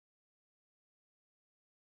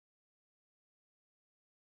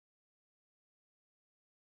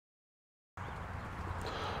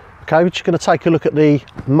Okay, we're just going to take a look at the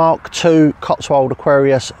Mark II Cotswold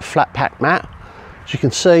Aquarius flat pack mat. As you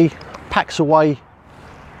can see, packs away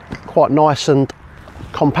quite nice and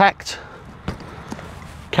compact.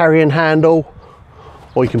 Carrying handle,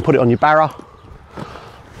 or you can put it on your barra.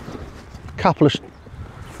 Couple of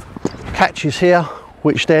catches here,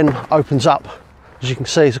 which then opens up. As you can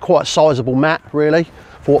see, it's a quite sizable mat really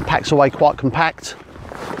for what packs away quite compact.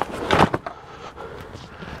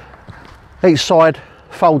 Each side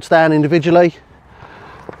folds down individually.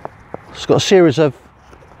 It's got a series of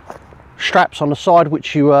straps on the side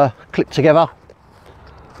which you clip together,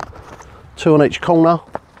 2 on each corner,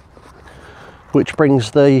 which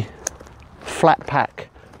brings the flat pack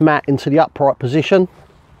mat into the upright position.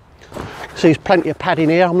 See, there's plenty of padding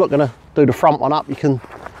here. I'm not going to do the front one up. You can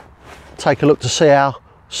take a look to see how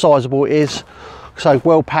sizable it is. So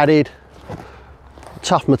well padded,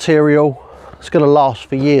 tough material. It's going to last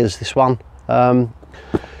for years, this one,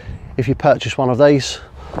 if you purchase one of these.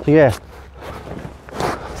 So yeah,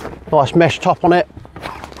 nice mesh top on it.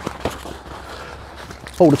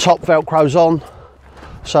 All the top velcro's on,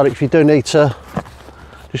 so that if you do need to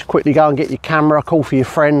just quickly go and get your camera, call for your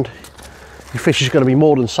friend, your fish is going to be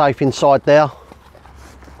more than safe inside there.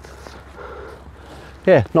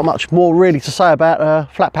 Yeah, not much more really to say about a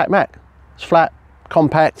flat pack mat. It's flat,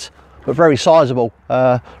 compact, but very sizable.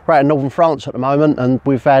 We're out in northern France at the moment, and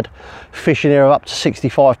we've had fish in here of up to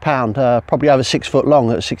 65 pound, probably over 6 foot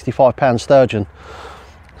long at 65 pound sturgeon.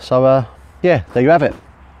 So yeah, there you have it,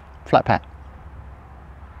 flat pack.